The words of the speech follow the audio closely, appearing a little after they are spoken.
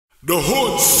The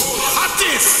hood's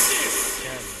hottest.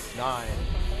 10, 9,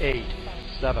 8,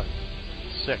 7,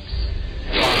 6,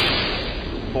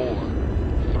 5, 4,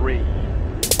 3,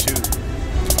 2.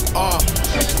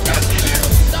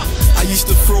 I used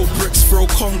to throw bricks, throw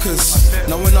conkers.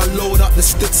 Now when I load up the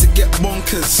sticks, it get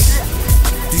bonkers.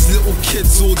 These little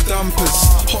kids all dampers.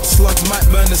 Hot slug might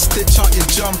burn a stitch out your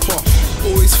jumper.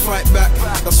 Always fight back,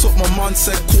 that's what my mom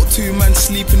said. Caught two men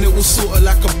sleeping, it was sorta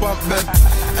like a bunk bed.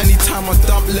 Anytime I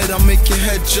dump lead, I make your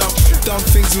head jump. Done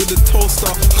things with a toaster,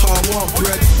 car want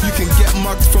bread. You can get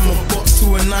mugged from a box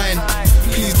to a 9.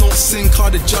 Please don't sing,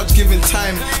 car the judge giving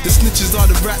time. The snitches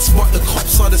are the rats, but the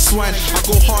cops are the swine. I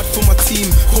go hard for my team,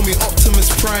 call me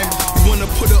Optimus Prime. You wanna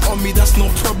put it on me, that's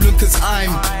no problem, cause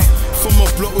I'm from a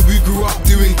block where we grew up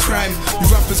doing crime. You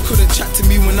rappers couldn't chat to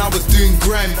me when I was doing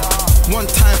grime. One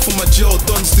time for my jail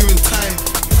dons doing time.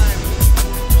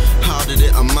 How did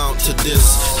it amount to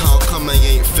this? How come I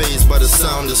ain't fazed by the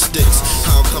sound of sticks?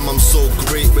 How come I'm so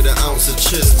great with an ounce of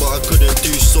chiz, but I couldn't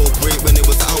do so great when it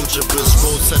was algebras?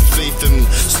 Roads had faith in me,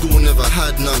 school never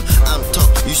had none. Amped up,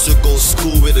 used to go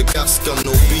school with a gas gun.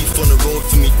 No beef on the road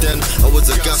for me then, I was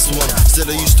a gas one. Said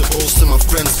I used to boast to my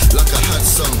friends like I had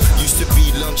some. Used to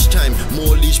be lunchtime,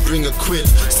 more leash bring a quid.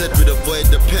 Said we'd avoid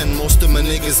the pen, most of my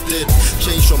niggas did.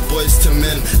 Changed from boys to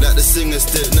men, like the singers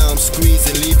did. Now I'm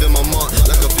squeezing, leaving my mark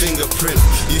like a fingerprint.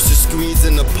 Used to squeeze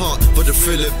in the park for the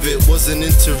thrill of it. Wasn't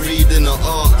into reading the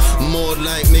art, more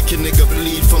like make a nigga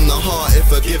bleed from the heart.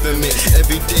 If I give him it,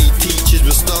 everyday teachers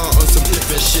will start on some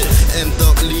different shit. End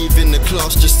up leaving the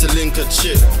class just to link a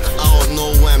chick. I don't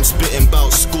know why I'm spitting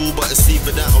about school, but it's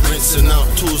either that or rinsing out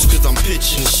tools, cause I'm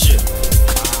pitching shit.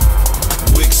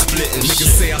 Wig splitting Niggas shit.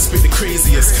 say I spit the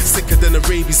craziest, sicker than the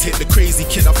rabies. Hit the crazy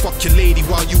kid, I fuck your lady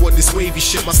while you on this wavy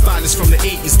shit. My style is from the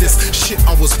 80s, this shit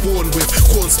I was born with.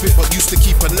 Corn spit, but used to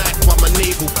keep a knife by my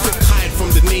navel. Quick hide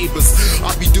from the neighbors,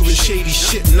 I be doing shady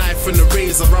shit. Knife and the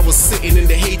razor, I was sitting in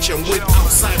the HM with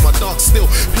outside my dark still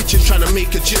pitching, trying to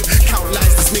make a jip. Count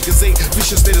lies, these niggas ain't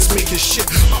vicious, they just making shit.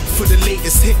 Up for the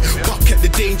latest hit, buck at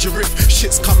the danger if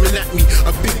shit's coming at me.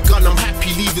 A big gun, I'm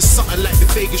happy, leaving something like the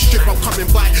Vegas Strip. I'm coming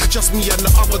by, just me and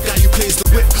the other guy who plays the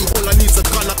whip. All I need's a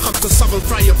gun, I come to Southern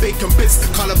fry your bacon bits.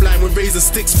 Colorblind with razor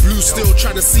sticks, blue still.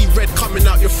 Trying to see red coming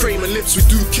out your frame and lips, we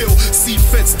do kill. See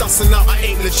feds dusting out, I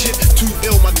ain't legit. Too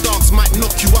ill, my dogs might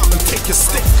knock you out and take your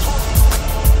stick.